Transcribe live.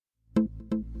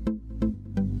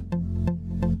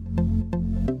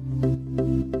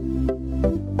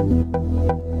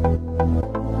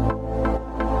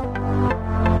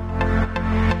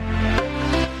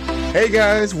Hey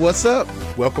guys, what's up?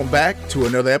 Welcome back to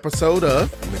another episode of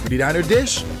Liberty Diner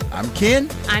Dish. I'm Ken.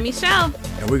 I'm Michelle.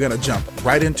 And we're going to jump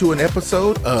right into an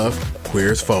episode of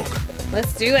Queer as Folk.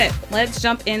 Let's do it. Let's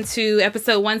jump into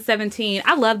episode 117.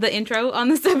 I love the intro on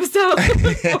this episode.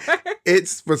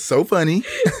 It was so funny.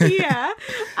 Yeah.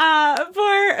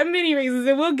 For many reasons,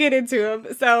 and we'll get into them.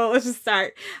 So let's just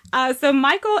start. So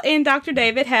Michael and Dr.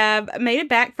 David have made it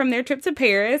back from their trip to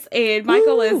Paris, and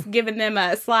Michael is giving them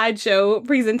a slideshow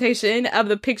presentation of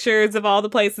the pictures of all the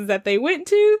places that they went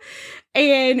to.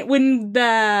 And when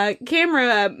the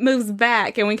camera moves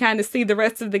back and we kind of see the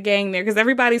rest of the gang there, because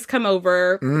everybody's come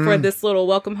over for this little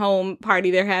welcome home party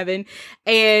they're having.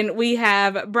 And we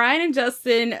have Brian and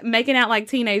Justin making out like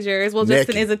teenagers. Well,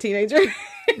 Justin is a teenager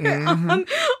on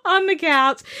the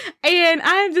couch. And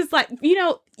I'm just like,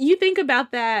 you think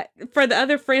about that for the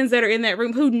other friends that are in that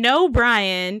room who know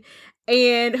Brian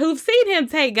and who've seen him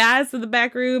take guys to the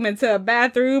back room and to a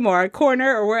bathroom or a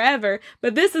corner or wherever.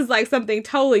 But this is like something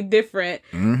totally different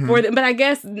for them. But I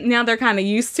guess now they're kind of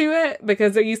used to it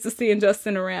because they're used to seeing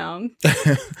Justin around.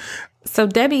 So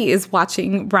Debbie is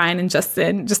watching Brian and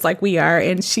Justin just like we are.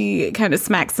 And she kind of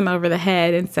smacks him over the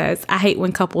head and says, I hate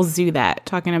when couples do that,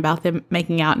 talking about them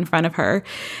making out in front of her.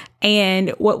 And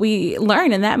what we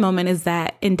learn in that moment is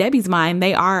that in Debbie's mind,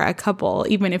 they are a couple,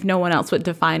 even if no one else would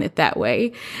define it that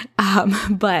way.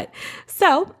 But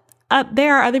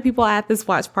there are other people at this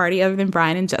watch party other than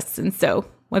Brian and Justin. So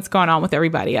what's going on with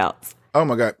everybody else? Oh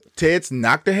my God. Ted's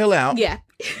knocked the hell out. Yeah.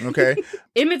 Okay.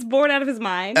 Emmett's bored out of his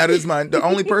mind. The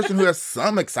only person who has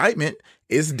some excitement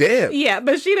is Deb. Yeah,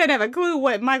 but she doesn't have a clue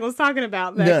what Michael's talking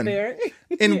about back there.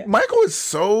 And Michael is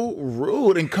so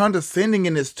rude and condescending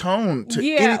in his tone to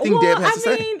anything Deb has to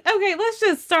say. Okay, let's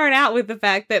just start out with the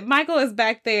fact that Michael is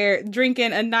back there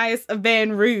drinking a nice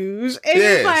Van Rouge. And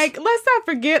it's like, let's not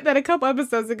forget that a couple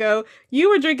episodes ago, you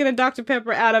were drinking a Dr.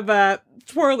 Pepper out of a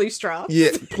twirly straw.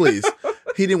 Yeah, please.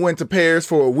 He didn't went to Paris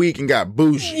for a week and got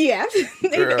bougie. Yeah.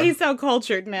 He's so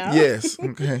cultured now. Yes.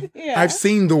 Okay. Yeah. I've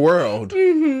seen the world.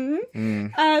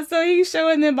 So he's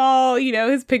showing them all,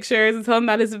 his pictures and telling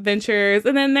about his adventures.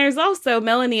 And then there's also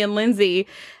Melanie and Lindsay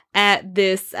at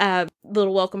this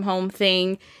little welcome home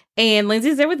thing. And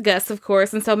Lindsay's there with Gus, of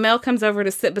course. And so Mel comes over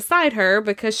to sit beside her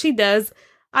because she does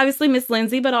obviously miss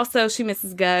Lindsay, but also she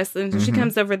misses Gus. And she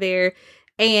comes over there.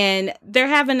 And they're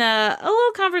having a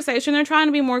little conversation. They're trying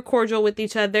to be more cordial with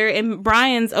each other. And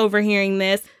Brian's overhearing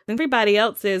this. Everybody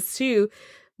else is too,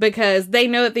 because they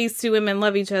know that these two women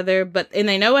love each other, and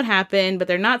they know what happened, but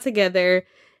they're not together.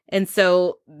 And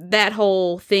so that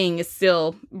whole thing is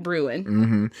still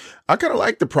brewing. I kind of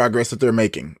like the progress that they're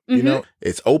making.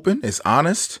 It's open, it's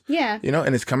honest. Yeah.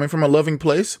 And it's coming from a loving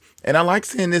place. And I like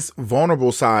seeing this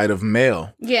vulnerable side of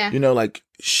Mel. Yeah. Like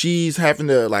she's having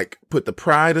to put the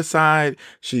pride aside.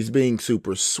 She's being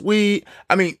super sweet.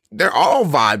 I mean, they're all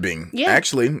vibing,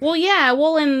 actually. Well, yeah.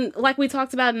 Well, and like we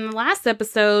talked about in the last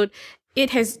episode,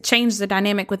 it has changed the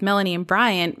dynamic with Melanie and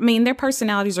Brian. I mean, their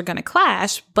personalities are going to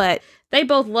clash, but they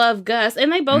both love Gus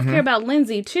and they both care about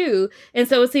Lindsay too. And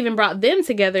so it's even brought them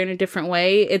together in a different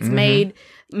way. It's made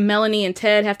Melanie and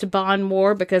Ted have to bond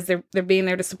more because they're being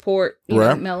there to support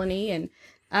Melanie. And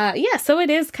so it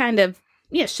is kind of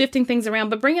shifting things around,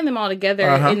 but bringing them all together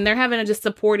and they're having to just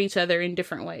support each other in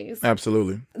different ways.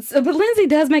 Absolutely. So, but Lindsay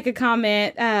does make a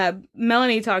comment.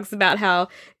 Melanie talks about how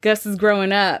Gus is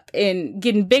growing up and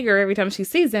getting bigger every time she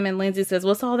sees him. And Lindsay says,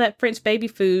 what's all that French baby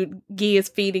food Guy is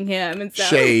feeding him? And so,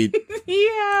 shade.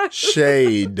 Yeah.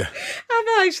 Shade. I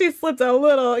feel like she slipped a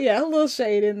little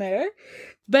shade in there.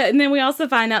 And then we also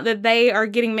find out that they are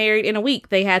getting married in a week.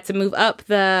 They had to move up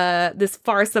this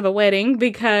farce of a wedding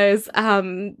because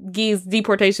Guy's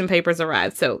deportation papers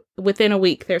arrived. So within a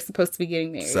week, they're supposed to be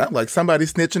getting married. Sound like somebody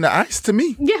snitching the ice to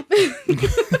me. Yeah.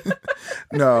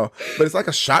 No, but it's like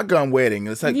a shotgun wedding.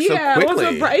 It's like so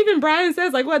quickly. Well, even Brian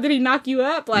says, what, did he knock you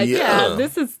up?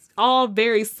 This is all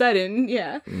very sudden.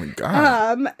 Yeah. Oh my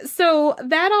God. So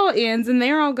that all ends and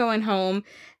they're all going home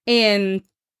and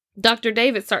Dr.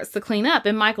 David starts to clean up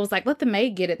and Michael's like, let the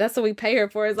maid get it. That's what we pay her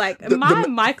for. It's like,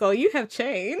 Michael, you have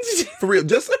changed. For real.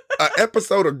 Just an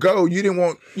episode ago, you didn't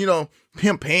want,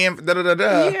 him paying for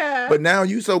da-da-da-da. Yeah. But now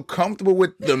you so comfortable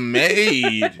with the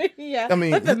maid. Yeah. I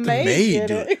mean, let the maid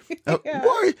do it.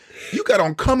 Boy, you got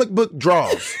on comic book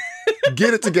drawers.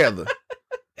 Get it together.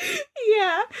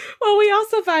 Yeah. Well, we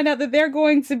also find out that they're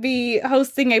going to be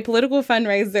hosting a political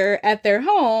fundraiser at their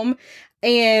home.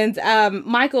 And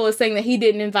Michael is saying that he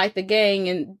didn't invite the gang.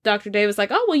 And Dr. David's like,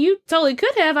 oh, well, you totally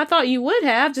could have. I thought you would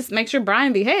have. Just make sure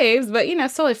Brian behaves. But,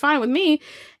 it's totally fine with me.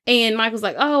 And Michael's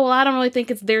like, oh, well, I don't really think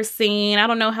it's their scene. I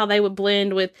don't know how they would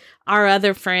blend with our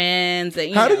other friends.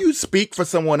 And, how do you speak for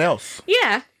someone else?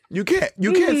 Yeah. You can't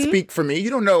speak for me. You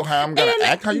don't know how I'm gonna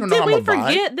act. How you don't know how I'm gonna vibe. Did we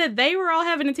forget that they were all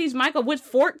having to teach Michael which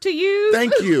fork to use?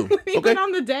 Thank you. When he went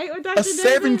on the date with Dr. A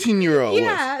 17-year-old.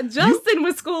 Yeah, Justin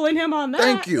was schooling him on that.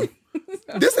 Thank you.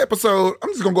 This episode, I'm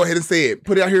just gonna go ahead and say it.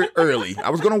 Put it out here early. I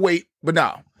was gonna wait, but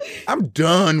no. I'm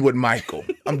done with Michael.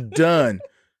 I'm done.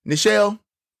 Nichelle,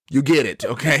 you get it,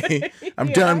 okay? I'm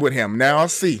done with him. Now I'll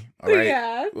see. All right.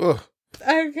 Yeah. Ugh.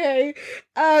 Okay.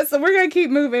 So we're going to keep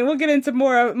moving. We'll get into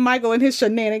more of Michael and his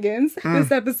shenanigans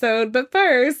this episode. But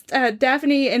first,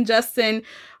 Daphne and Justin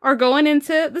are going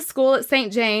into the school at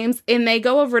St. James, and they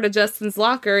go over to Justin's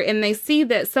locker, and they see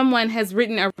that someone has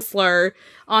written a slur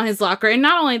on his locker. And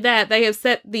not only that, they have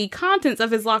set the contents of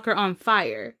his locker on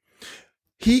fire.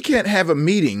 He can't have a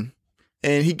meeting,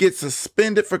 and he gets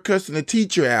suspended for cussing the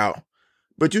teacher out.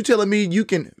 But you telling me you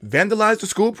can vandalize the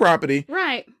school property.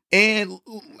 Right. And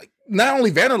not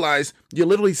only vandalize, you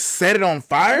literally set it on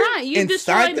fire. Right, you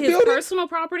destroyed his building? personal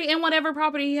property and whatever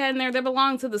property he had in there that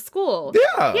belonged to the school.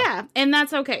 Yeah. Yeah, and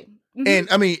that's okay. Mm-hmm. And,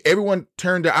 I mean, everyone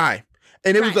turned their eye.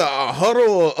 And it was a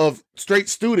huddle of straight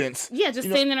students. Yeah, just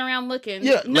standing around looking.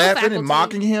 Yeah, no laughing faculty. and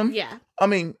mocking him. Yeah. I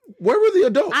mean, where were the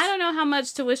adults? I don't know how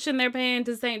much tuition they're paying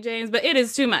to St. James, but it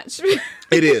is too much.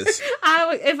 It is.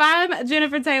 If I'm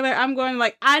Jennifer Taylor, I'm going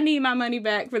like, I need my money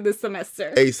back for this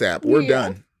semester. ASAP. We're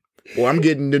done. Or I'm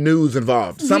getting the news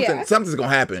involved. Something's going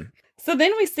to happen. So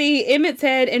then we see Emmett,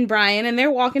 Ted, and Brian, and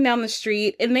they're walking down the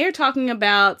street, and they're talking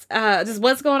about just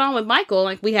what's going on with Michael.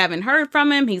 Like, we haven't heard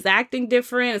from him. He's acting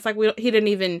different. It's like he didn't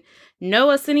even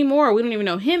know us anymore. We don't even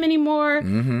know him anymore.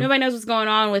 Mm-hmm. Nobody knows what's going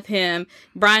on with him.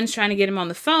 Brian's trying to get him on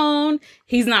the phone.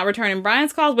 He's not returning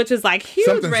Brian's calls, which is like huge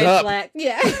Something's red up. flag.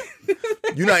 Yeah.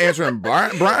 You're not answering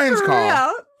Brian's For call.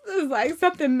 real. It's like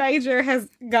something major has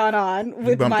gone on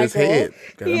with bumped Michael. his head.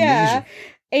 Got Yeah. amnesia.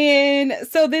 And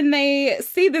so then they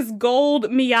see this gold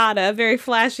Miata, very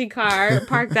flashy car,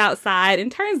 parked outside. And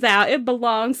turns out it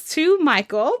belongs to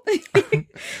Michael.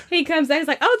 He comes out, he's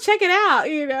like, oh, check it out.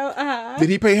 You know, Did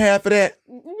he pay half of that?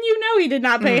 You know, he did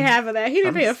not pay half of that. He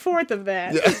didn't pay a fourth of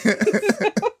that. Yeah.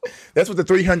 That's what the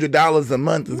 $300 a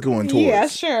month is going towards. Yeah,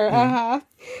 sure.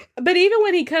 But even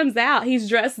when he comes out, he's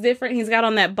dressed different. He's got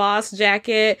on that boss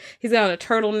jacket. He's got on a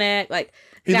turtleneck. Like,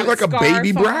 he looks like a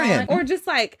baby Brian. Or just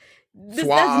like, that's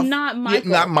not Michael.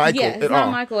 Yeah, not Michael it's at not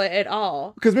all. Michael at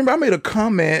all. Because remember, I made a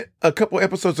comment a couple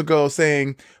episodes ago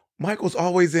saying Michael's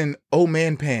always in old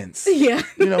man pants. Yeah.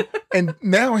 You know, and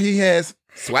now he has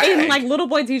swag. And like little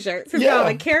boy t-shirts. He's got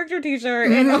like character t-shirt.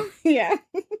 Mm-hmm. And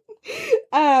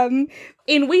yeah.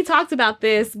 And we talked about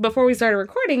this before we started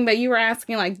recording, but you were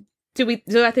asking like, do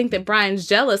I think that Brian's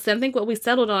jealous? And I think what we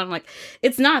settled on, like,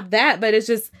 it's not that, but it's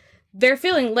just they're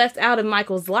feeling left out of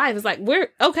Michael's life. It's like,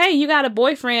 you got a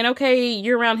boyfriend. Okay,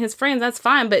 you're around his friends. That's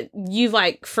fine. But you've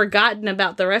like forgotten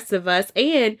about the rest of us.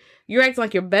 And you're acting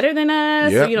like you're better than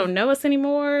us. Yep. You don't know us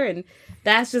anymore. And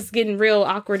that's just getting real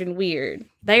awkward and weird.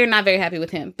 They are not very happy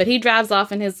with him. But he drives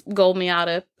off in his gold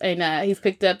Miata. And he's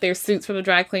picked up their suits from the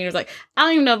dry cleaners. Like, I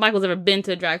don't even know if Michael's ever been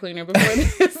to a dry cleaner before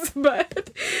this.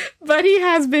 But he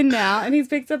has been now. And he's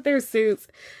picked up their suits.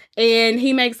 And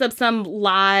he makes up some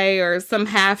lie or some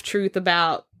half-truth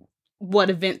about what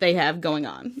event they have going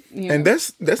on. You know? And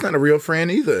that's not a real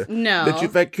friend either. No. That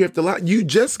you have to lie. You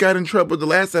just got in trouble the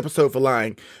last episode for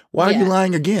lying. Why are you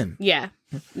lying again? Yeah.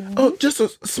 Oh, just a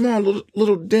small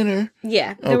little dinner.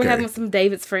 Yeah. They were having some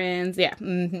David's friends. Yeah.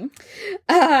 Mm-hmm.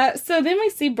 So then we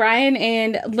see Brian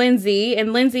and Lindsay.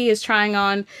 And Lindsay is trying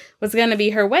on what's going to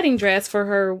be her wedding dress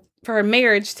for her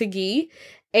marriage to Guy.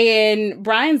 And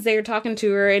Brian's there talking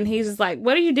to her, and he's just like,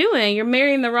 what are you doing? You're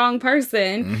marrying the wrong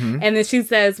person. Mm-hmm. And then she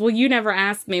says, well, you never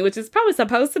asked me, which is probably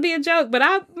supposed to be a joke, but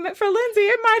for Lindsay,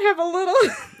 it might have a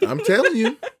little. I'm telling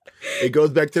you. It goes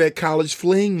back to that college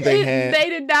fling they had. They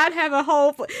did not have a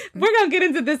whole... We're going to get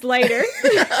into this later.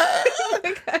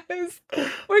 Because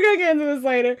we're going to get into this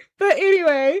later. But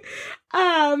anyway,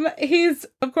 he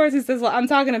says, well, I'm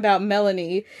talking about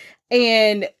Melanie.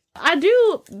 And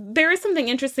there is something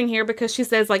interesting here because she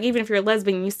says, like, even if you're a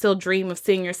lesbian, you still dream of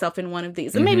seeing yourself in one of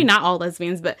these. And maybe not all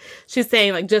lesbians, but she's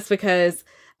saying, like, just because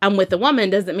I'm with a woman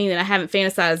doesn't mean that I haven't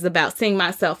fantasized about seeing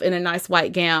myself in a nice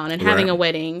white gown and having a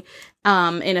wedding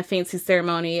in a fancy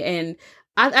ceremony. And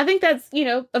I think that's,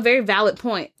 a very valid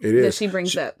point that she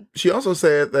brings up. She also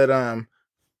said that,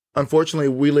 unfortunately,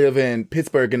 we live in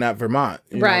Pittsburgh and not Vermont.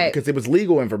 Right. Because it was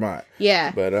legal in Vermont.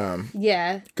 Yeah. But,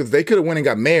 because they could have went and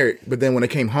got married, but then when it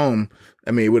came home,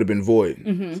 I mean, it would have been void.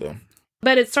 Mm-hmm. So.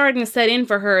 But it's starting to set in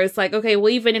for her. It's like, okay, well,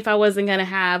 even if I wasn't going to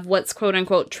have what's quote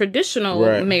unquote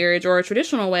traditional marriage or a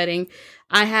traditional wedding,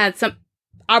 I had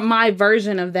my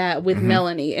version of that with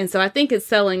Melanie. And so I think it's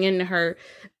selling into her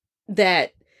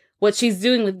that what she's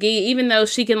doing with Guy, even though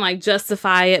she can like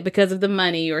justify it because of the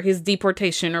money or his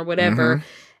deportation or whatever,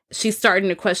 she's starting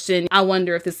to question, I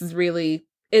wonder if this is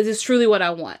this truly what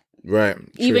I want? Right.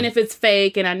 Even if it's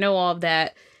fake and I know all of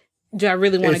that, do I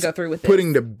really want to go through with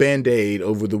putting this? the Band-Aid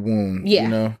over the wound. Yeah. You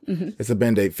know? It's a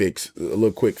Band-Aid fix, a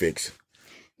little quick fix.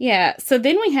 Yeah. So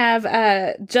then we have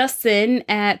Justin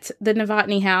at the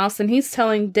Novotny house, and he's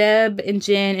telling Deb and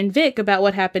Jen and Vic about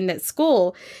what happened at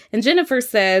school. And Jennifer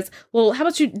says, well, how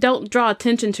about you don't draw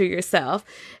attention to yourself?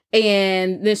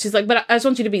 And then she's like, but I just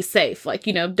want you to be safe. Like,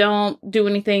 you know, don't do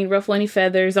anything, ruffle any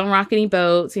feathers, don't rock any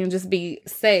boats, you know, just be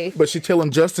safe. But she's telling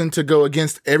Justin to go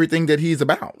against everything that he's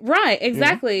about. Right.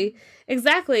 Exactly. You know?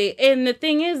 Exactly. And the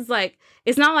thing is, like,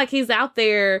 it's not like he's out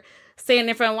there standing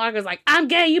in front of lockers like, I'm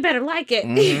gay, you better like it.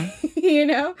 You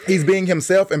know? He's being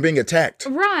himself and being attacked.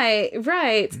 Right.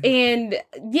 And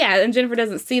yeah, and Jennifer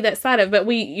doesn't see that side of it. But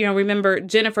we, you know, remember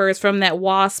Jennifer is from that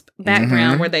WASP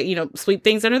background where they, you know, sweep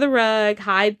things under the rug,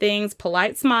 hide things,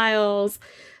 polite smiles.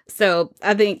 So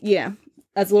I think, yeah,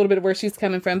 that's a little bit of where she's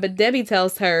coming from. But Debbie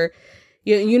tells her,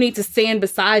 you need to stand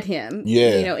beside him,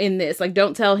 you know, in this. Like,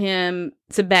 don't tell him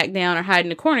to back down or hide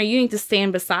in a corner. You need to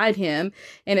stand beside him.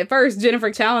 And at first, Jennifer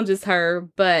challenges her.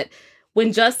 But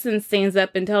when Justin stands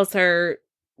up and tells her,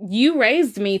 you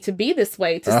raised me to be this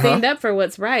way, to stand up for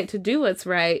what's right, to do what's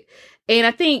right. And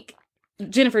I think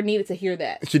Jennifer needed to hear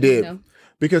that. She did. You know?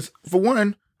 Because, for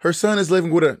one, her son is living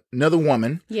with another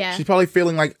woman. Yeah. She's probably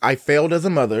feeling like, I failed as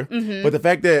a mother. But the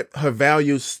fact that her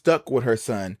values stuck with her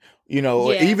son, you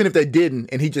know, even if they didn't,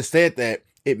 and he just said that,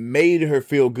 it made her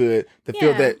feel good to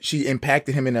feel that she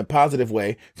impacted him in a positive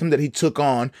way, something that he took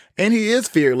on. And he is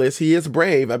fearless. He is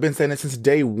brave. I've been saying it since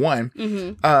day one.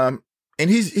 And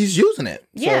he's using it.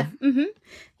 Yeah. So.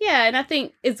 Yeah. And I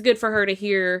think it's good for her to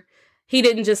hear he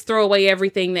didn't just throw away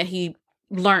everything that he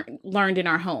learned in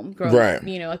our home growing up.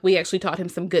 You know, like we actually taught him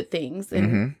some good things,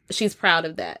 and she's proud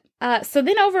of that. So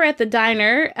then over at the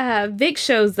diner, Vic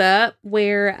shows up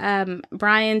where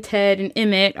Brian, Ted, and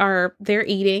Emmett they're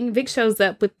eating. Vic shows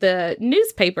up with the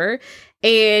newspaper,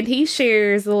 and he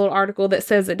shares a little article that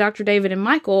says that Dr. David and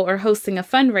Michael are hosting a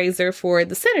fundraiser for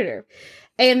the senator.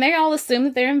 And they all assume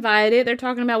that they're invited. They're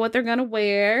talking about what they're going to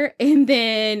wear. And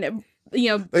then,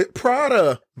 you know,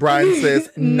 Prada, Brian says,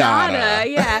 nada.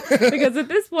 Yeah. Because at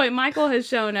this point, Michael has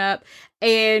shown up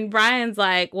and Brian's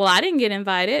like, well, I didn't get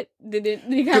invited.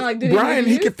 Brian,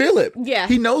 he can feel it. Yeah.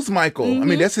 He knows Michael. I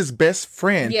mean, that's his best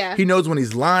friend. Yeah. He knows when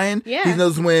he's lying. Yeah. He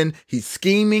knows when he's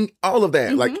scheming, all of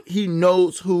that. Like, he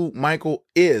knows who Michael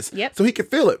is. Yep. So he can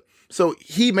feel it. So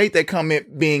he made that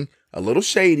comment being a little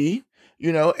shady,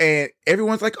 you know, and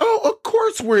everyone's like, oh, of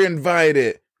course we're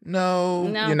invited. No,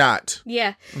 you're not.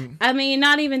 Yeah. I mean,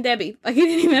 not even Debbie. Like, he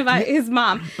didn't even invite his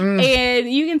mom.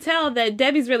 And you can tell that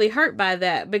Debbie's really hurt by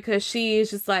that because she's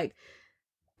just like,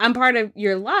 I'm part of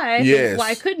your life. Yes.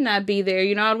 Why couldn't I be there?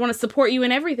 You know, I'd want to support you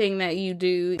in everything that you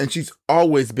do. And she's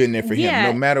always been there for him,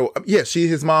 no matter. Yes, she's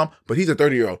his mom, but he's a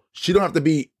 30-year-old. She don't have to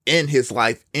be in his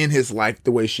life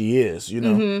the way she is, you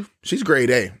know. She's grade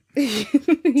A.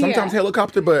 Sometimes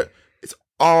helicopter, but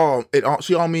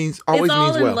she always means well. It's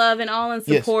all in love and all in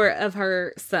support of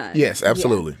her son. Yes,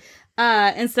 absolutely.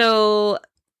 Yeah. And so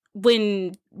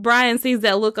when Brian sees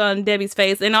that look on Debbie's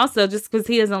face, and also just because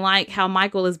he doesn't like how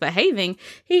Michael is behaving,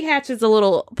 he hatches a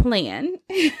little plan.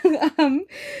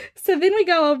 So then we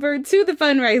go over to the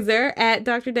fundraiser at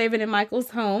Dr. David and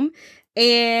Michael's home.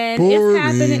 And boring. It's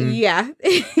happening. Yeah.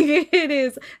 It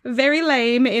is very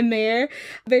lame in there.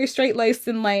 Very straight-laced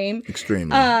and lame.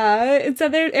 Extremely. So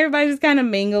everybody's just kind of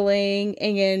mingling.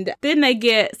 And then they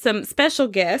get some special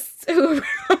guests who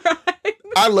arrive.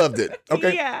 I loved it.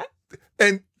 Okay. Yeah.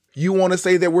 And you want to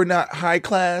say that we're not high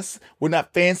class? We're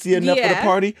not fancy enough for the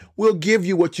party? We'll give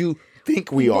you what you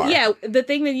think we are. Yeah, the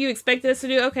thing that you expected us to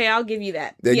do, okay, I'll give you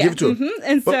that. They give it to them.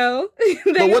 And so...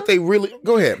 but what they really...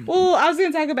 Go ahead. Well, I was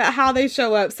going to talk about how they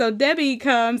show up. So Debbie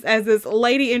comes as this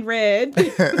lady in red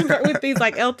with these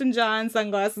like Elton John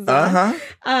sunglasses on.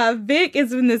 Vic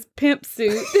is in this pimp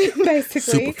suit,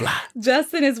 basically. Superfly.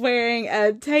 Justin is wearing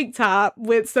a tank top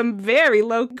with some very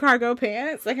low cargo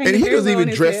pants. Like, and he doesn't even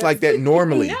dress like that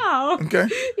normally. No. Okay.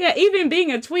 Yeah, even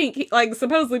being a twink,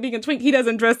 supposedly being a twink, he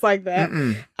doesn't dress like that.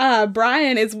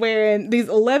 Brian is wearing these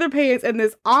leather pants and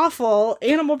this awful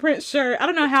animal print shirt. I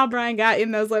don't know how Brian got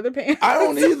in those leather pants. I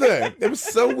don't either. It was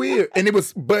so weird. And it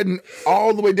was buttoned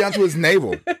all the way down to his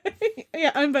navel.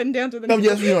 Yeah, unbuttoned down to the navel.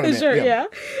 Yes, you know what I mean. Shirt,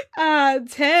 yeah.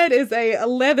 Ted is a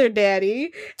leather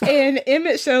daddy, and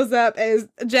Emmett shows up as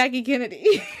Jackie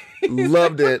Kennedy.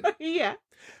 Loved it. Yeah.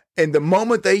 And the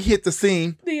moment they hit the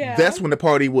scene, that's when the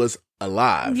party was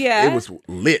alive. Yeah. It was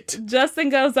lit. Justin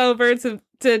goes over to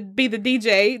to be the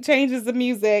DJ, changes the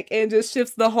music, and just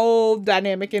shifts the whole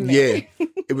dynamic in there. Yeah,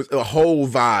 it was a whole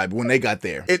vibe when they got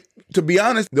there. To be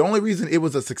honest, the only reason it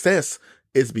was a success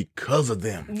is because of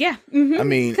them. Yeah. Mm-hmm. I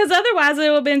mean, because otherwise it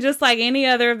would have been just like any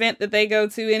other event that they go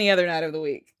to any other night of the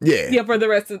week. Yeah. Yeah, for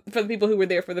the people who were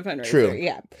there for the fundraiser. True.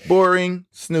 Yeah. Boring,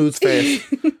 snooze fest.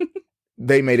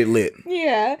 They made it lit.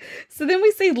 Yeah. So then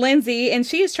we see Lindsay, and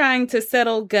she is trying to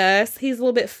settle Gus. He's a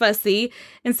little bit fussy.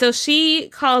 And so she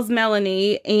calls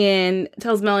Melanie and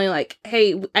tells Melanie, like,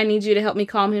 hey, I need you to help me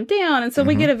calm him down. And so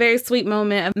we get a very sweet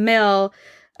moment of Mel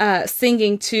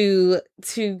singing to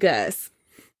Gus.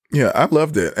 Yeah, I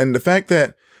loved it. And the fact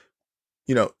that,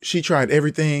 she tried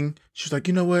everything. She was like,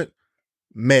 you know what?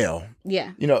 Mel.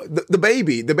 Yeah. The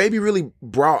baby really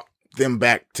brought them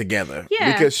back together.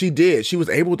 Yeah. Because she did. She was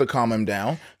able to calm him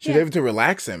down. She was able to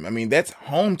relax him. I mean, that's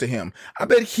home to him. I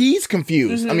bet he's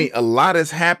confused. I mean, a lot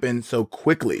has happened so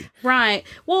quickly. Right.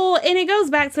 Well, and it goes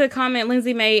back to the comment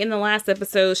Lindsay made in the last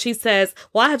episode. She says,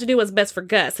 well, I have to do what's best for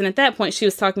Gus. And at that point, she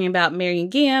was talking about marrying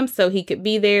Gim so he could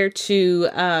be there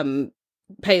to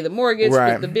pay the mortgage,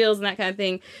 right, the bills and that kind of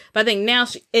thing. But I think now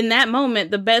in that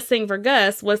moment, the best thing for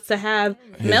Gus was to have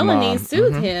Melanie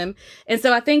soothe him. And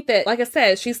so I think that, like I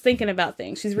said, she's thinking about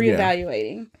things. She's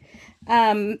reevaluating.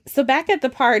 So back at the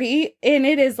party, and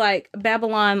it is like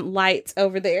Babylon lights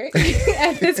over there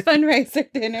at this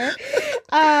fundraiser dinner.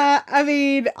 I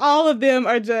mean, all of them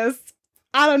are just,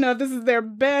 I don't know if this is their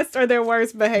best or their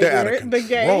worst behavior. The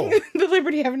gang, the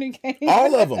Liberty Avenue gang.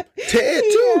 All of them. Ted,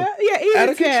 too. Yeah, even out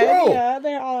of Ted. control. Yeah,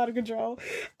 they're all out of control.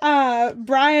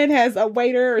 Brian has a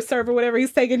waiter or server, whatever.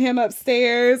 He's taking him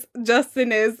upstairs.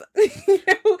 Justin is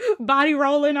body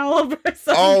rolling all over.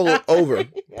 Over.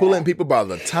 Pulling people by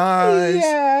the ties.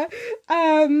 Yeah.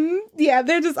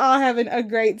 They're just all having a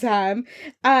great time.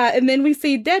 And then we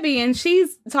see Debbie, and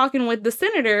she's talking with the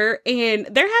senator, and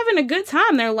they're having a good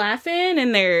time. They're laughing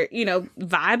and they're,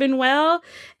 vibing well.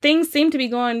 Things seem to be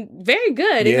going very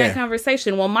good in that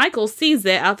conversation. Well, Michael sees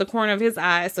it out the corner of his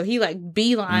eye, so he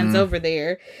beelines over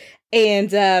there.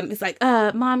 And it's like,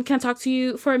 Mom, can I talk to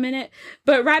you for a minute?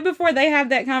 But right before they have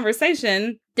that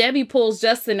conversation, Debbie pulls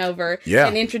Justin over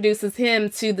and introduces him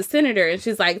to the senator. And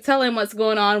she's like, tell him what's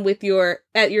going on with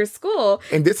at your school.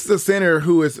 And this is a senator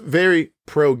who is very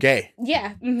pro-gay.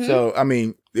 Yeah. Mm-hmm. So, I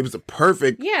mean, it was a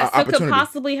perfect opportunity. Could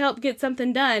possibly help get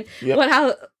something done. Yep.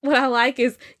 What I like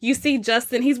is you see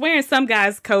Justin, he's wearing some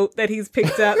guy's coat that he's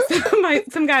picked up,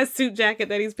 some guy's suit jacket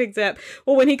that he's picked up.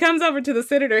 Well, when he comes over to the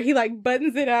senator, he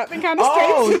buttons it up and kind of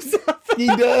straightens himself. He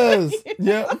does.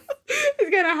 Yeah. He's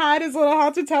gonna hide his little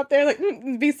halter top there,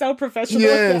 be so professional.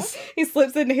 Yes. He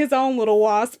slips into his own little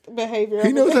wasp behavior.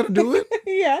 He knows how to do it.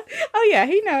 Yeah. Oh yeah,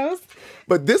 he knows.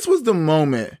 But this was the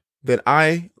moment that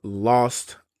I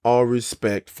lost all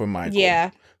respect for Michael.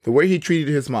 Yeah. The way he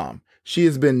treated his mom. She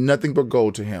has been nothing but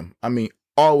gold to him. I mean,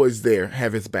 always there,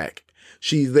 have his back.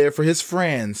 She's there for his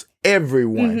friends,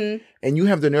 everyone. Mm-hmm. And you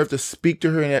have the nerve to speak to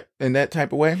her in that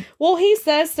type of way? Well, he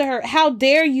says to her, how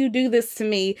dare you do this to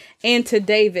me and to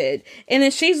David? And then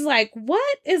she's like,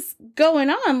 what is going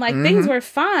on? Things were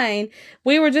fine.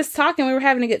 We were just talking. We were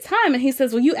having a good time. And he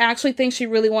says, well, you actually think she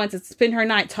really wanted to spend her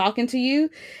night talking to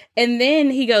you? And then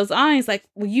he goes on. He's like,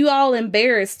 well, you all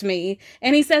embarrassed me.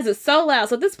 And he says it so loud.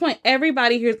 So at this point,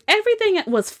 everybody hears everything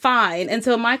was fine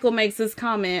until Michael makes this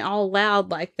comment all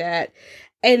loud like that.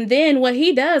 And then what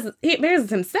he does, he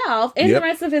embarrasses himself and the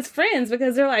rest of his friends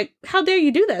because they're like, how dare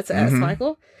you do that to us,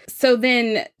 Michael? So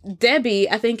then Debbie,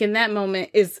 I think in that moment,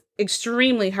 is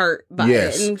extremely hurt by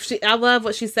it. And I love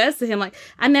what she says to him. Like,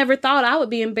 I never thought I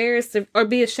would be embarrassed or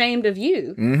be ashamed of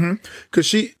you. Because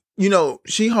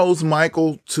she holds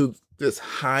Michael to this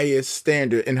highest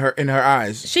standard in her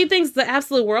eyes. She thinks the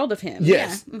absolute world of him.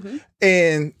 Yes. Yeah. Mm-hmm.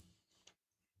 And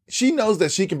she knows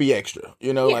that she can be extra,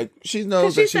 she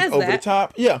knows that she's over the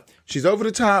top. Yeah, she's over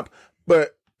the top,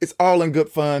 but it's all in good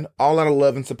fun, all out of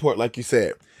love and support, like you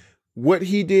said. What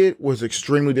he did was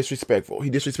extremely disrespectful.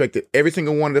 He disrespected every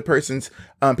single one of the person's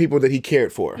people that he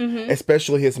cared for,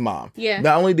 especially his mom. Yeah.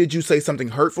 Not only did you say something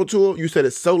hurtful to her, you said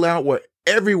it so loud where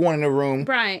everyone in the room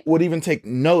would even take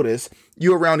notice.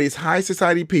 You're around these high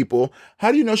society people.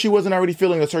 How do you know she wasn't already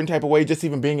feeling a certain type of way just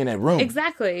even being in that room?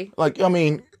 Exactly.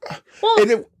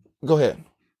 Go ahead.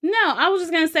 No, I was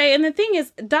just going to say, and the thing is,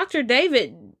 Dr.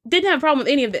 David didn't have a problem with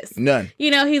any of this. None.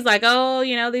 He's like, oh,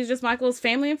 these are just Michael's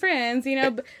family and friends,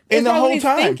 And the whole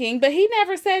time. Thinking, but he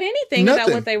never said anything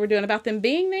about what they were doing, about them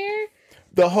being there.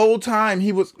 The whole time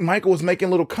Michael was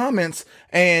making little comments,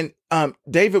 and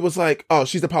David was like, oh,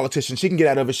 she's a politician. She can get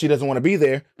out of it. She doesn't want to be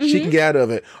there. She can get out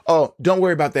of it. Oh, don't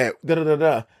worry about that. Da da da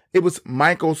da. it was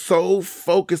Michael so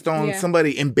focused on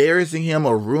somebody embarrassing him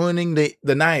or ruining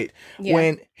the night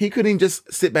when he couldn't even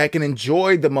just sit back and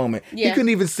enjoy the moment. He couldn't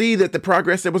even see that the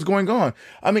progress that was going on.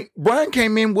 I mean, Brian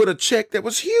came in with a check that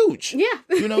was huge. Yeah.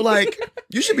 You know, like,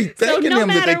 you should be thanking him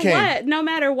that they came. No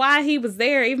matter why he was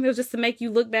there, even if it was just to make you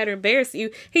look bad or embarrass you,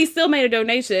 he still made a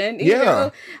donation. You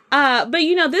know? But,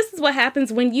 you know, this is what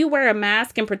happens when you wear a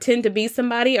mask and pretend to be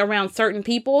somebody around certain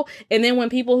people. And then when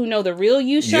people who know the real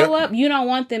you show up, you don't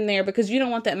want them there because you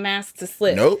don't want that mask to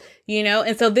slip. Nope. You know,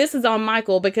 and so this is on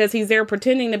Michael because he's there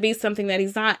pretending to be something that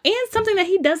he's not and something that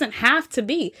he doesn't have to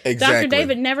be. Exactly. Dr.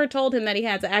 David never told him that he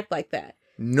had to act like that.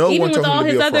 No Even one told with all him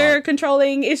to his be a other fraud.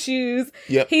 controlling issues,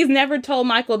 he's never told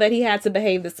Michael that he had to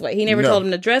behave this way. He never told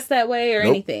him to dress that way or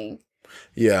anything.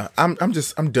 Yeah, I'm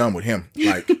done with him.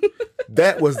 Like,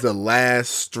 that was the last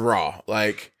straw.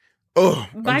 Like,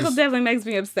 Michael definitely makes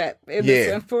me upset in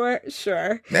this one for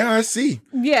sure. Now I see.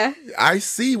 Yeah. I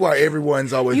see why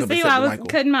everyone's always You upset see with why I was Michael.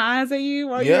 cutting my eyes at you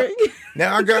while Yep. you were...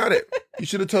 Now I got it. You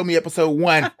should have told me episode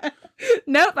 1.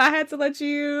 Nope, I had to let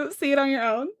you see it on your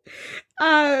own.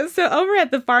 So over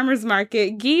at the farmer's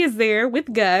market, Guy is there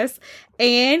with Gus,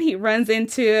 and he runs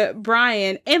into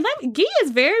Brian. And Guy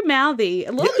is very mouthy,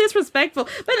 a little disrespectful.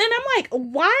 But then I'm like,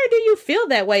 why do you feel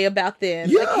that way about them?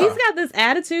 Yeah. Like, he's got this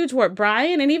attitude toward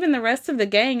Brian and even the rest of the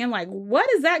gang. I'm like, what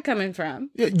is that coming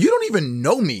from? Yeah, you don't even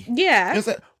know me. Yeah. It's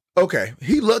like, okay,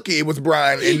 he lucky it was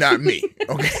Brian and not me.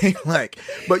 Okay, like,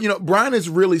 but you know, Brian is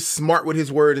really smart with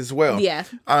his word as well. Yeah.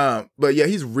 But yeah,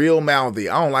 he's real mouthy.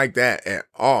 I don't like that at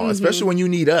all, especially when you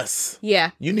need us.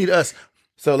 Yeah. You need us.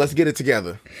 So let's get it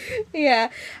together.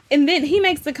 Yeah. And then he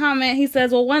makes the comment, he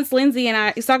says, well, once Lindsay and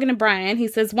I, he's talking to Brian, he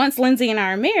says, once Lindsay and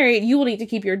I are married, you will need to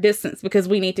keep your distance because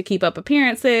we need to keep up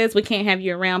appearances. We can't have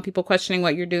you around people questioning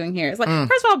what you're doing here. It's like,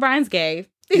 first of all, Brian's gay.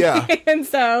 Yeah. And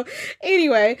so,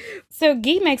 anyway, so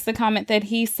Guy makes the comment that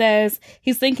he says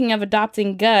he's thinking of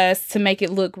adopting Gus to make it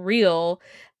look real.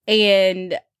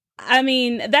 And I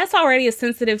mean, that's already a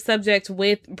sensitive subject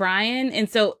with Brian. And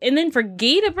so, and then for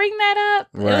Guy to bring that up,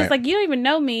 it was like, you don't even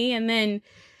know me. And then,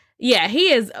 yeah,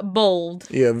 he is bold.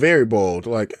 Yeah, very bold.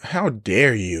 Like, how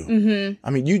dare you? Mm-hmm. I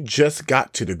mean, you just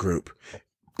got to the group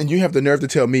and you have the nerve to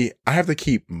tell me I have to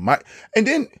keep my, and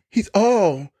then he's,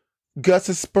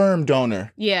 Gus's sperm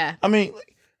donor. Yeah. I mean,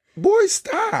 boy,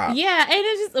 stop. Yeah, and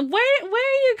it's just, where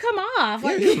you come off?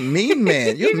 Like, you're a mean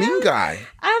man. You're a mean guy.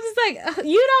 I'm just like,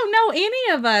 you don't know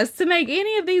any of us to make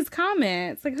any of these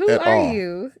comments. Like, who At are all.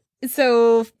 you?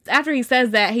 So after he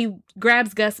says that, he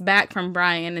grabs Gus back from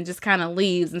Brian and just kind of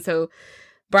leaves. And so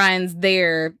Brian's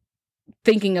there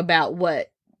thinking about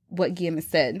what Guillaume has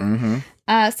said.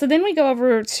 Mm-hmm. So then we go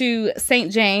over to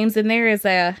St. James, and there is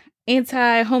a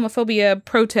anti-homophobia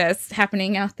protest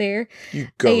happening out there. You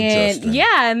go, and Justin.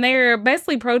 yeah, and they're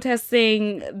basically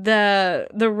protesting the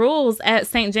rules at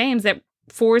St. James that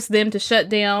forced them to shut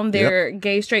down their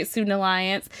gay straight student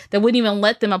alliance, that wouldn't even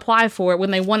let them apply for it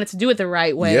when they wanted to do it the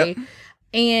right way.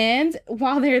 And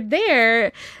while they're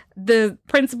there, the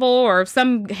principal or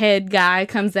some head guy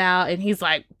comes out and he's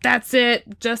like, that's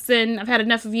it, Justin, I've had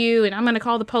enough of you and I'm going to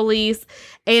call the police.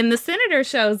 And the senator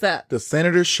shows up. The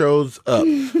senator shows up.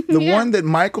 The one that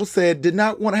Michael said did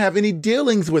not want to have any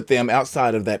dealings with them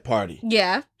outside of that party.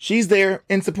 Yeah. She's there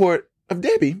in support of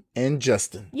Debbie and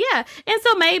Justin. Yeah. And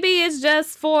so maybe it's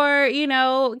just for,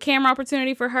 camera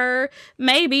opportunity for her.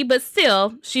 Maybe, but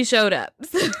still, she showed up.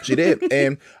 She did.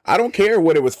 And I don't care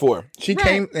what it was for. She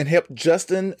came and helped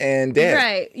Justin and Dad.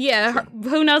 Right. Yeah.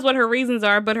 Who knows what her reasons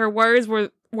are, but her words were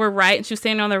right. And she was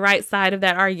standing on the right side of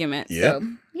that argument. Yep. So,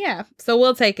 yeah. So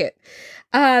we'll take it.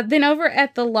 Then over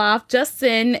at the loft,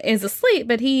 Justin is asleep,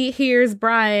 but he hears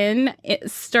Brian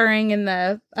stirring in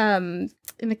the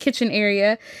kitchen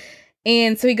area.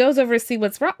 And so he goes over to see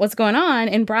what's going on,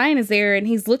 and Brian is there, and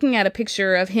he's looking at a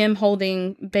picture of him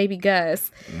holding baby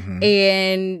Gus,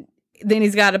 and then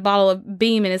he's got a bottle of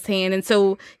Beam in his hand. And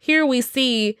so here we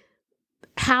see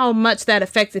how much that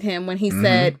affected him when he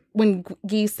said, when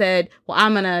Guy said, well,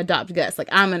 I'm going to adopt Gus, like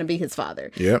I'm going to be his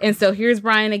father. Yep. And so here's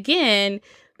Brian again.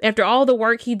 After all the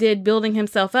work he did building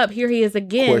himself up, here he is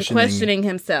again questioning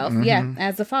himself. Yeah,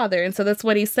 as a father. And so that's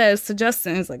what he says to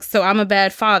Justin. He's like, so I'm a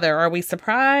bad father. Are we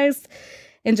surprised?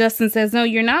 And Justin says, no,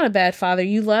 you're not a bad father.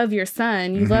 You love your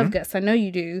son. You love Gus. I know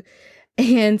you do.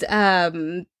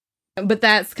 And, but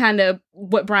that's kind of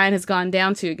what Brian has gone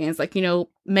down to again. It's like,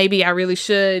 maybe I really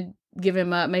should give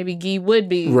him up. Maybe Guy would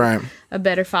be a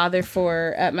better father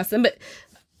for my son. But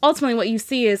ultimately what you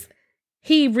see is,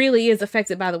 he really is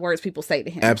affected by the words people say to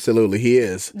him. Absolutely, he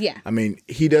is. Yeah. I mean,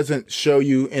 he doesn't show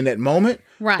you in that moment,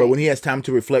 Right. But when he has time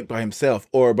to reflect by himself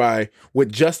or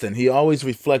with Justin, he always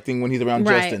reflecting when he's around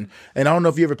Right. Justin. And I don't know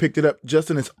if you ever picked it up.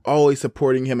 Justin is always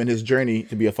supporting him in his journey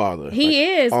to be a father. He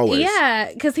is. Always.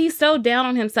 Yeah, because he's so down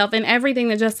on himself, and everything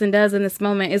that Justin does in this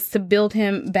moment is to build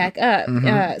him back up.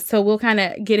 So we'll kind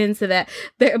of get into that.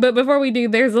 But before we do,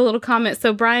 there's a little comment.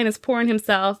 So Brian is pouring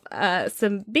himself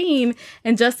some bean,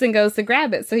 and Justin goes to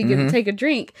grab it so he can take a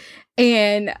drink.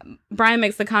 And Brian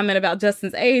makes the comment about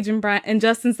Justin's age, and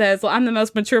Justin says, "Well, I'm the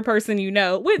most mature person you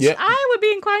know," which I would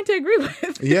be inclined to agree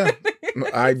with. Yeah,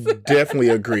 I definitely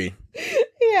agree.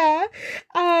 Yeah.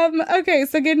 Okay,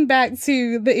 so getting back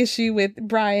to the issue with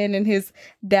Brian and his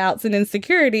doubts and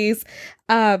insecurities.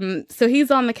 So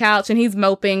he's on the couch and he's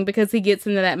moping because he gets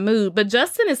into that mood. But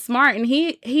Justin is smart, and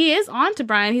he is on to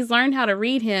Brian. He's learned how to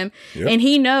read him. Yep. And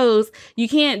he knows you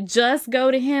can't just go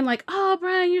to him like, "Oh,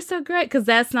 Brian, you're so great," because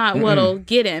that's not what'll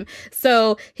get him.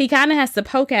 So he kind of has to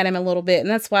poke at him a little bit. And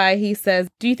that's why he says,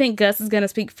 "Do you think Gus is going to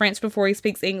speak French before he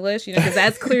speaks English?" Because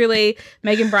that's clearly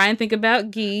making Brian think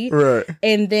about Guy. Right.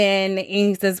 And then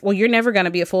he says, "Well, you're never going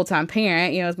to be a full-time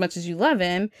parent, as much as you love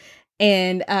him."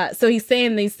 And so he's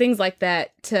saying these things like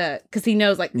that because he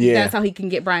knows that's how he can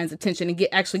get Brian's attention and get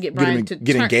Brian to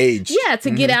get engaged. Yeah, to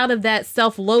get out of that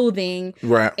self-loathing,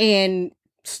 right, and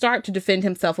start to defend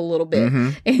himself a little bit.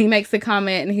 And he makes a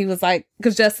comment, and he was like,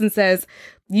 because Justin says,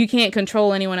 "You can't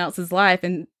control anyone else's life,"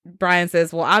 and Brian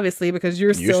says, "Well, obviously, because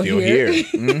you're still here."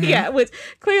 Yeah, which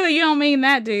clearly you don't mean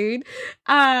that, dude.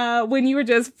 When you were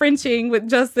just Frenching with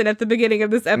Justin at the beginning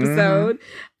of this episode.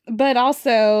 But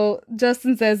also,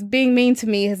 Justin says, "Being mean to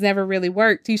me has never really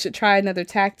worked. You should try another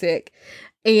tactic."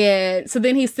 And so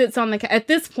then he sits on at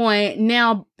this point,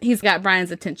 now he's got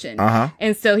Brian's attention.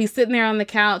 And so he's sitting there on the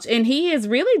couch, and he is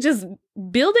really just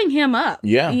building him up.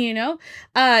 Yeah.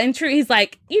 In truth, he's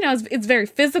like, it's very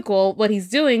physical what he's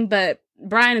doing, but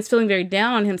Brian is feeling very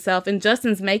down on himself, and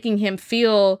Justin's making him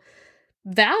feel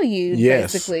valued,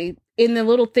 basically, in the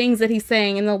little things that he's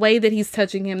saying, in the way that he's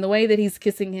touching him, the way that he's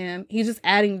kissing him. He's just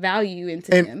adding value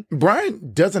into him.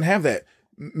 Brian doesn't have that.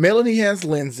 Melanie has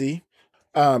Lindsay.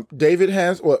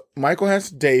 Michael has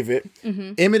David.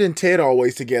 Emmett and Ted are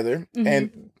always together.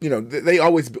 And, they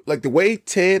always, like the way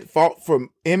Ted fought for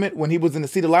Emmett when he was in the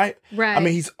Seat of Light. Right. I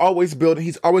mean, he's always building.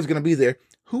 He's always going to be there.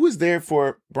 Who is there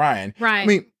for Brian? Right. I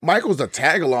mean, Michael's a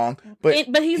tag along, but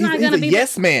he's not going to be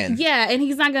yes man. Yeah, and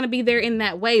he's not going to be there in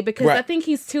that way because I think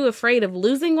he's too afraid of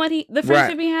losing the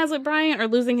friendship he has with Brian or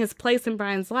losing his place in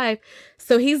Brian's life.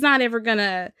 So he's not ever going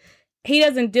to. He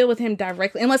doesn't deal with him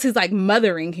directly unless he's like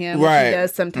mothering him, which he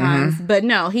does sometimes. But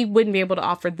no, he wouldn't be able to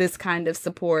offer this kind of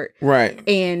support,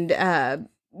 and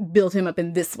build him up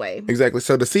in this way. Exactly.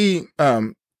 So to see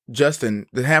Justin,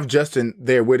 to have Justin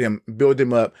there with him, build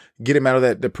him up, get him out of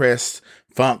that depressed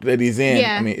funk that he's in.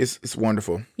 I mean, it's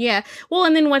wonderful. Yeah. Well,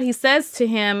 and then what he says to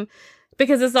him,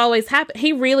 because it's always happened,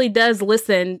 he really does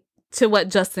listen to what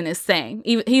Justin is saying.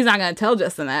 He's not going to tell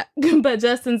Justin that, but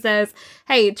Justin says,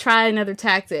 "Hey, try another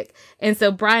tactic." And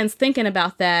so Brian's thinking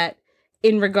about that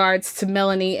in regards to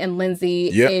Melanie and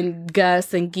Lindsay and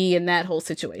Gus and Guy and that whole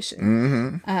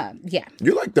situation.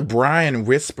 You're like the Brian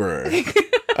whisperer.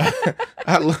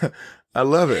 I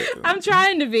love it. I'm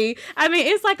trying to be. I mean,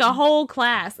 it's like a whole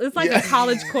class. It's like a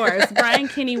college course. Brian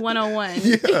Kinney 101.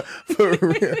 Yeah,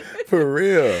 for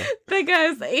real.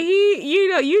 Because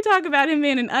you talk about him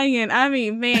being an onion. I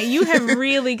mean, man, you have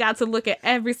really got to look at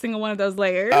every single one of those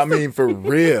layers. I mean, for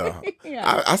real.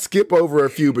 I skip over a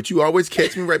few, but you always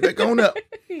catch me right back on up.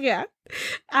 Yeah.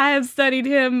 I have studied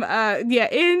him,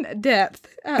 in depth,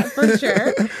 for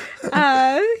sure.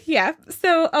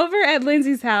 So over at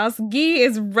Lindsay's house, Guy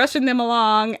is rushing them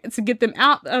along to get them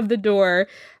out of the door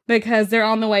because they're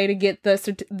on the way to get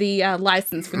the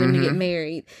license for them to get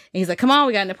married. And he's like, "Come on,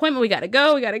 we got an appointment. We got to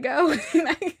go.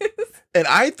 And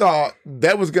I thought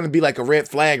that was going to be like a red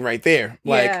flag right there.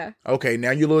 Like, okay,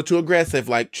 now you're a little too aggressive.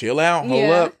 Like, chill out, hold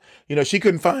up. She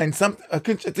couldn't find something. I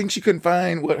think she couldn't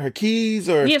find her keys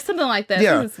or something like that.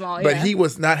 Yeah, something small. But he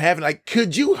was not having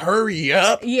could you hurry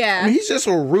up? Yeah, I mean, he's just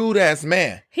a rude ass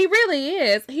man. He really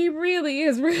is. He really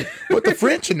is rude. But the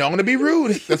French are known to be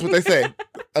rude. That's what they say.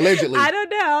 Allegedly. I don't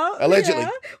know. Allegedly. Yeah.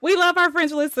 We love our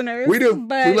French listeners. We do.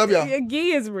 But we love y'all. Guy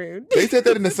is rude. They said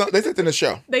that in the They said that in the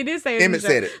show. They did say it. Emmett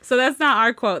said it. So that's not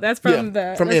our quote. That's from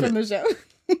from the show.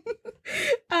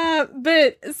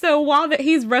 But so while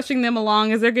he's rushing them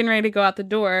along as they're getting ready to go out the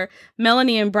door,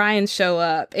 Melanie and Brian show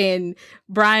up, and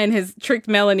Brian has tricked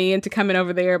Melanie into coming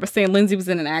over there by saying Lindsay was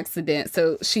in an accident,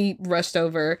 so she rushed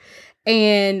over.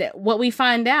 And what we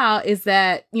find out is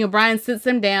that, Brian sits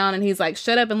them down and he's like,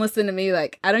 "Shut up and listen to me.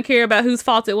 Like, I don't care about whose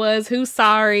fault it was, who's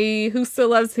sorry, who still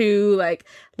loves who. Like,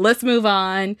 let's move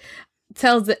on."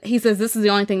 he says this is the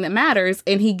only thing that matters,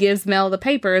 and he gives Mel the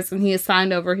papers, and he has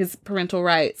signed over his parental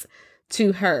rights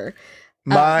to her.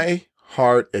 My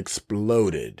heart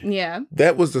exploded. Yeah.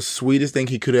 That was the sweetest thing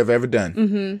he could have ever done.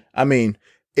 Mm-hmm. I mean,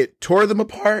 it tore them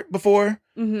apart before,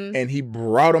 Mm-hmm. and he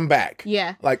brought them back.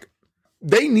 Yeah. Like,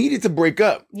 they needed to break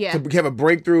up Yeah. to have a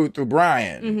breakthrough through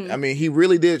Brian. Mm-hmm. I mean, he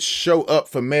really did show up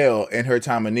for Mel in her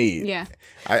time of need. Yeah.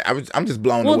 I'm just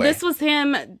blown Well, away. this was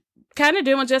him kind of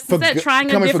doing what Justin said, trying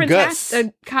a coming for different Gus.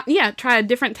 try a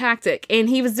different tactic. And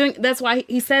he was doing, that's why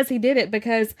he says he did it,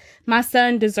 because my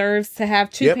son deserves to have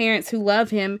two Yep. parents who love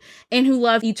him and who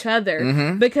love each other.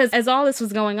 Mhm. Because as all this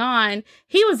was going on,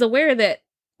 he was aware that,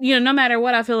 you know, no matter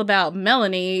what I feel about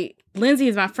Melanie, Lindsay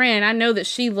is my friend. I know that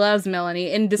she loves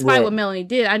Melanie. And despite Right. what Melanie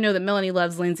did, I know that Melanie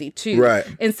loves Lindsay too. Right.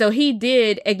 And so he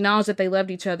did acknowledge that they loved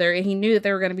each other, and he knew that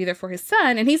they were going to be there for his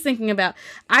son. And he's thinking about,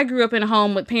 I grew up in a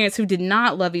home with parents who did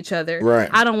not love each other. Right.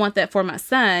 I don't want that for my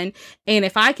son. And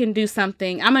if I can do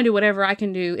something, I'm going to do whatever I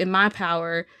can do in my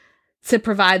power to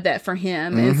provide that for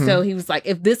him. And Mhm. so he was like,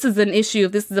 if this is an issue,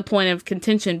 if this is a point of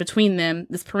contention between them,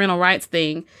 this parental rights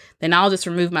thing, then I'll just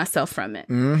remove myself from it.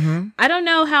 Mm-hmm. I don't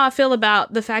know how I feel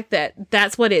about the fact that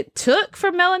that's what it took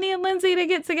for Melanie and Lindsay to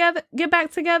get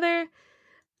back together.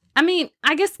 I mean,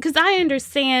 I guess because I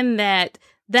understand that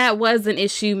was an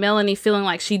issue. Melanie feeling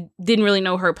like she didn't really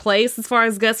know her place as far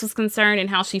as Gus was concerned and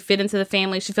how she fit into the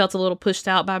family. She felt a little pushed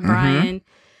out by Brian.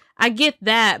 I get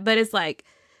that, but it's like,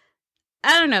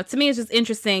 I don't know. To me, it's just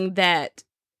interesting that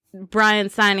Brian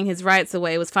signing his rights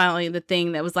away was finally the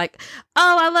thing that was like,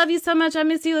 oh, I love you so much. I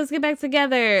miss you. Let's get back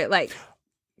together. Like,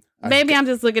 maybe I'm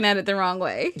just looking at it the wrong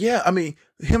way. Yeah, I mean,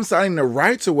 him signing the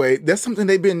rights away, that's something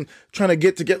they've been trying to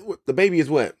get together. The baby is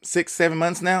what, 6-7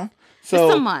 months now? So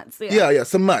Some months, yeah. Yeah,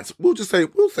 some months. We'll say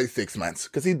 6 months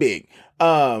because he's big.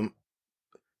 So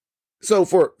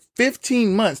for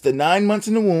 15 months, the 9 months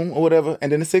in the womb or whatever,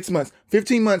 and then the 6 months,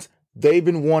 15 months, they've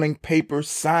been wanting papers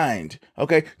signed,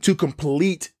 okay, to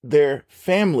complete their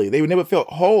family. They never felt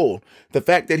whole. The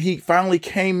fact that he finally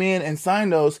came in and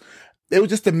signed those, it was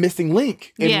just a missing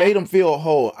link. It made them feel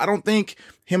whole. I don't think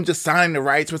him just signing the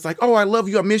rights was like, oh, I love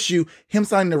you, I miss you. Him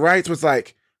signing the rights was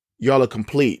like, y'all are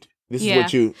complete. This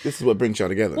is what brings y'all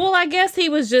together. Well, I guess he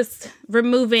was just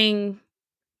removing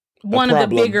one of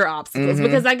the bigger obstacles,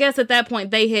 because I guess at that point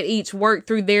they had each worked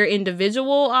through their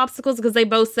individual obstacles, because they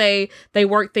both say they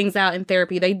worked things out in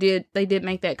therapy. They did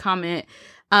make that comment.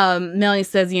 Melanie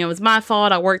says, you know, it's my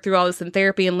fault. I worked through all this in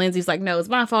therapy. And Lindsay's like, no, it's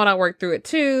my fault. I worked through it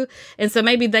too. And so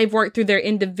maybe they've worked through their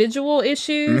individual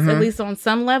issues, at least on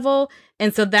some level.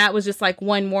 And so that was just like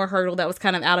one more hurdle that was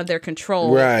kind of out of their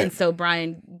control. Right. And so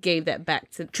Brian gave that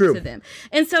back to them.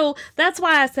 And so that's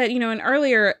why I said, you know, and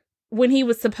earlier when he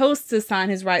was supposed to sign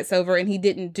his rights over and he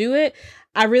didn't do it,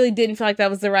 I really didn't feel like that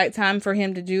was the right time for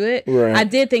him to do it. Right. I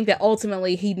did think that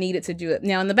ultimately he needed to do it.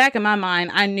 Now, in the back of my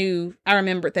mind, I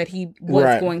remembered that he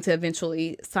was going to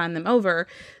eventually sign them over.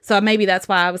 So maybe that's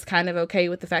why I was kind of okay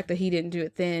with the fact that he didn't do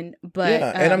it then. But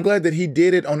and I'm glad that he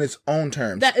did it on his own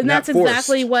terms. That's forced.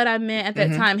 exactly what I meant at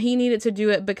that time. He needed to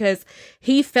do it because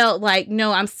he felt like,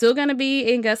 no, I'm still going to be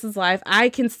in Gus's life. I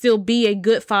can still be a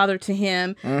good father to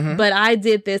him. But I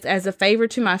did this as a favor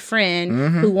to my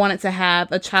friend who wanted to have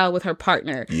a child with her partner.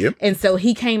 Yep. And so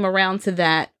he came around to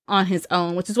that on his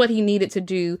own, which is what he needed to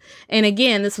do. And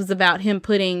again, this was about him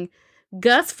putting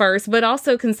Gus first, but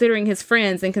also considering his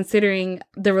friends and considering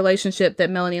the relationship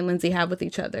that Melanie and Lindsay have with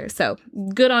each other. So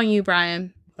good on you,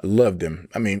 Brian. I loved him.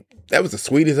 I mean, that was the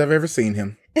sweetest I've ever seen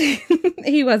him.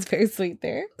 He was very sweet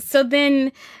there. So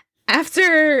then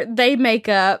after they make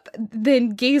up, then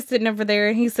Guy's sitting over there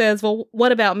and he says, well,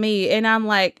 what about me? And I'm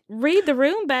like, read the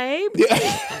room, babe.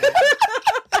 Yeah.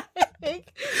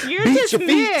 You're Beat your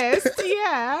feet. dismissed.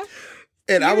 Yeah.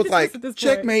 And I was like, at this point.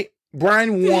 checkmate.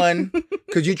 Brian won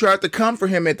because you tried to come for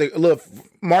him at the little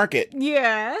market.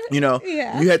 Yeah. You know,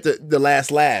 Yeah. you had the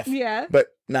last laugh. Yeah.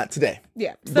 But not today.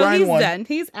 Yeah. So Brian he's won. done.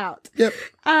 He's out. Yep.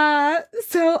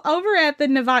 So over at the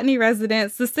Novotny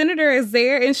residence, the senator is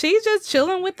there and she's just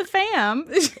chilling with the fam.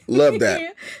 Love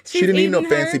that. She She's didn't need no eating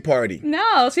fancy her- party.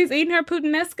 No, she's eating her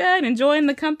puttanesca and enjoying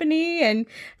the company. And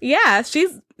yeah,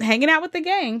 she's hanging out with the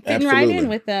gang, fitting right in Absolutely.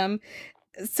 with them.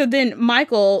 So then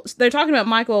Michael, they're talking about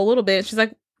Michael a little bit. She's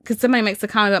like, because somebody makes a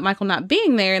comment about Michael not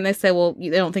being there. And they say, well,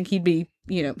 they don't think he'd be,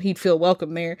 you know, he'd feel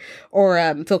welcome there or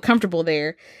feel comfortable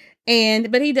there.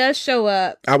 But he does show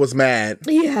up. I was mad.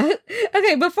 Yeah.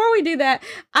 Okay, before we do that,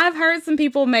 I've heard some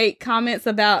people make comments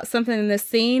about something in this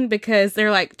scene because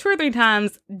they're like 2 or 3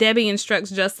 times Debbie instructs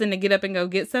Justin to get up and go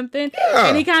get something. Yeah.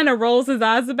 And he kind of rolls his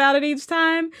eyes about it each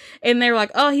time. And they're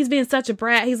like, oh, he's being such a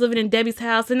brat. He's living in Debbie's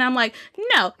house. And I'm like,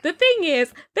 no, the thing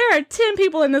is, there are 10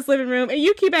 people in this living room and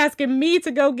you keep asking me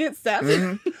to go get stuff.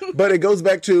 Mm-hmm. But it goes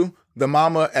back to the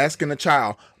mama asking the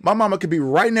child. My mama could be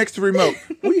right next to the remote.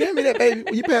 Will you hand me that, baby?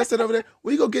 Will you pass that over there?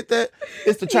 Will you go get that?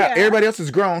 It's the child. Yeah. Everybody else is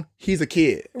grown. He's a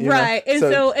kid. Right. Know? And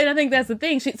so I think that's the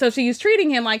thing. She's treating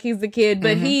him like he's the kid,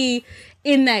 but he,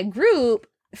 in that group,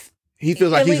 he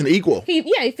feels like he's an equal.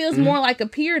 He feels more like a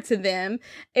peer to them.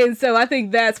 And so I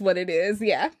think that's what it is.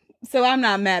 Yeah. So I'm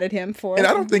not mad at him for it. And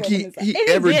I don't think he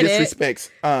ever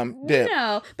disrespects Deb.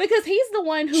 No, because he's the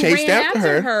one who chased ran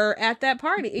after her at that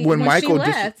party when she Michael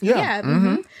left.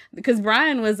 Because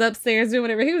Brian was upstairs doing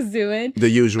whatever he was doing. The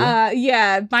usual.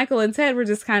 Michael and Ted were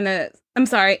just kind of,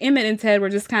 Emmett and Ted were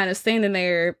just kind of standing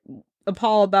there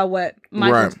appalled by what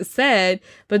Michael said.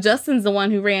 But Justin's the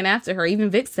one who ran after her. Even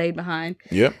Vic stayed behind.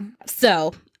 Yep.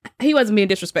 So he wasn't being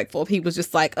disrespectful. He was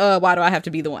just like, why do I have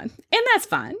to be the one? And that's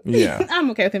fine. Yeah. I'm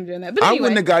okay with him doing that. But I anyway.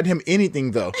 wouldn't have gotten him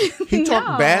anything, though. He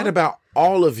talked bad about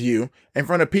all of you in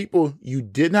front of people you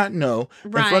did not know,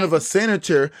 in front of a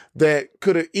senator that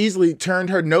could have easily turned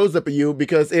her nose up at you,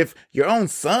 because if your own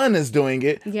son is doing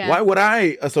it, why would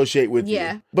I associate with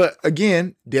you? But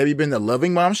again, Debbie being the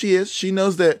loving mom she is, she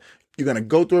knows that you're going to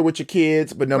go through it with your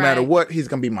kids, but no matter what, he's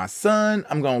going to be my son.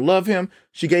 I'm going to love him.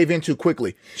 She gave in too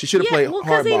quickly. She should have played hardball.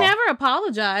 Because he never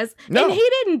apologized. No. And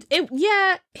he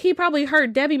didn't. He probably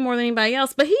hurt Debbie more than anybody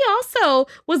else, but he also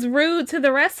was rude to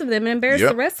the rest of them and embarrassed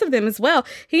the rest of them as well.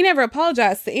 He never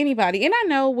apologized to anybody. And I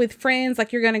know with friends,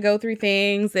 like, you're going to go through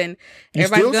things and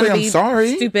everybody's going to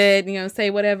be stupid, say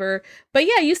whatever. But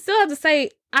you still have to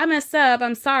say, I messed up.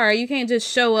 I'm sorry. You can't just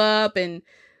show up and,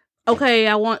 okay,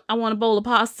 I want a bowl of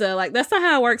pasta. Like, that's not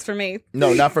how it works for me.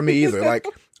 No, not for me either. Like,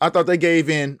 I thought they gave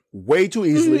in way too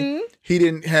easily. He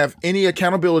didn't have any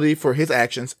accountability for his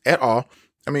actions at all.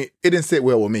 I mean, it didn't sit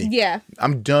well with me. Yeah.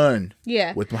 I'm done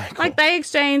with Michael. Like, they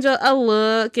exchange a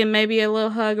look and maybe a little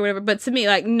hug or whatever. But to me,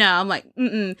 like, no, I'm like,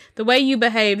 the way you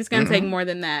behaved, it's going to take more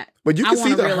than that. But you can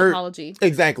see the hurt. Apology.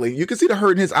 Exactly. You can see the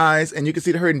hurt in his eyes, and you can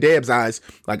see the hurt in Deb's eyes.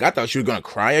 Like, I thought she was going to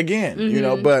cry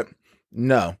again, but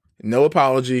no. No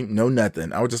apology, no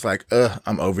nothing. I was just like,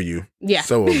 I'm over you. Yeah.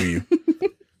 So over you.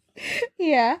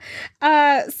 Yeah.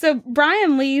 So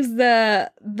Brian leaves the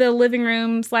living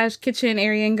room / kitchen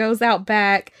area and goes out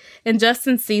back, and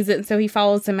Justin sees it, and so he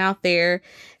follows him out there.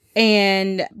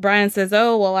 And Brian says,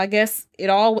 oh, well, I guess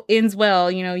it all ends well.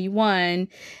 You won.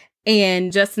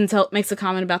 And Justin makes a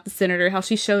comment about the senator, how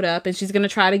she showed up and she's going to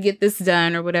try to get this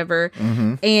done or whatever.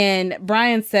 And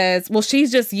Brian says, well,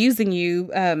 she's just using you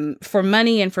for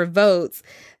money and for votes,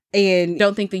 and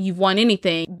don't think that you've won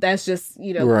anything. That's just,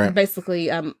 basically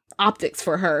optics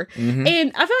for her.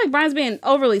 And I feel like Brian's being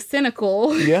overly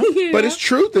cynical. Yeah, but it's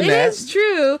truth in that. It is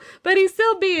true, but he's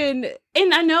still being...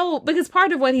 And I know, because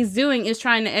part of what he's doing is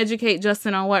trying to educate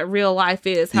Justin on what real life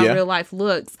is, how real life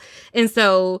looks. And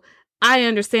so... I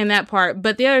understand that part.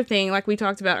 But the other thing, like we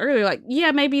talked about earlier, like,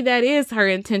 maybe that is her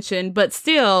intention, but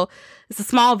still, it's a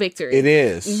small victory. It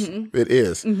is. It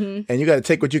is. And you got to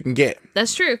take what you can get.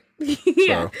 That's true.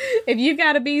 So. If you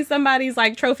got to be somebody's,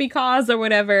 like, trophy cause or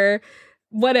whatever,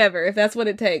 if that's what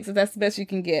it takes, if that's the best you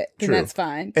can get, then that's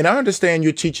fine. And I understand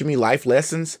you're teaching me life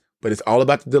lessons, but it's all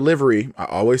about the delivery. I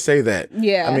always say that.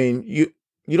 Yeah. I mean, you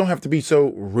don't have to be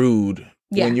so rude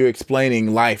when you're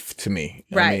explaining life to me.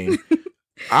 Right. I mean,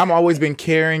 I'm always been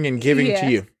caring and giving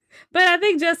to you. But I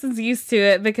think Justin's used to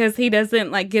it because he doesn't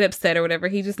like get upset or whatever.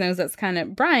 He just knows that's kind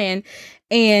of Brian.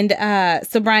 And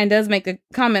so Brian does make a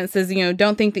comment, says,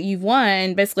 don't think that you've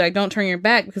won. Basically, like, don't turn your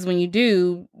back, because when you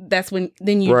do, that's when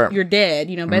you're dead.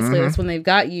 Basically that's when they've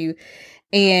got you.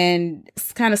 And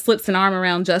kind of slips an arm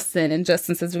around Justin, and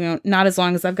Justin says, not as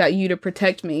long as I've got you to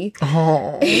protect me.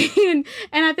 Oh. And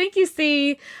I think you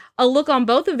see a look on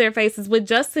both of their faces. With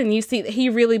Justin, you see that he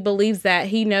really believes that.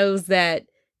 He knows that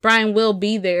Brian will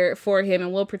be there for him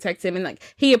and will protect him. And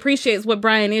like, he appreciates what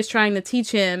Brian is trying to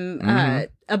teach him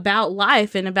about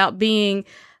life and about being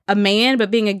a man,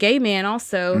 but being a gay man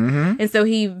also. And so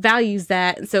he values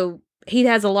that. And so he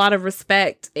has a lot of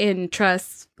respect and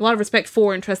trust, a lot of respect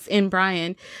for and trust in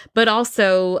Brian. But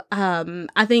also,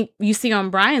 I think you see on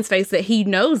Brian's face that he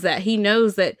knows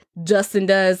that Justin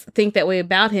does think that way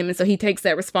about him. And so he takes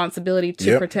that responsibility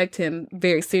to protect him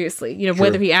very seriously.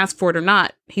 Whether he asked for it or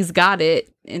not, he's got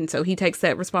it. And so he takes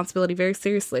that responsibility very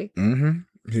seriously.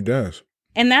 He does.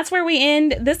 And that's where we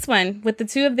end this one, with the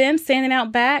two of them standing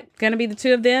out back. Going to be the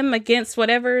two of them against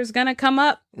whatever's going to come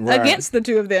up against the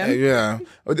two of them. Yeah.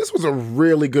 Well, this was a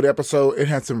really good episode. It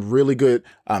had some really good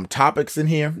topics in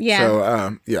here. Yeah.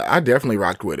 So, I definitely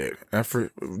rocked with it. I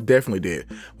definitely did.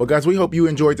 Well, guys, we hope you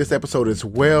enjoyed this episode as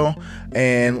well.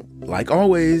 And like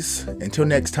always, until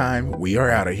next time, we are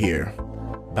out of here.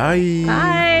 Bye.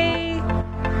 Bye.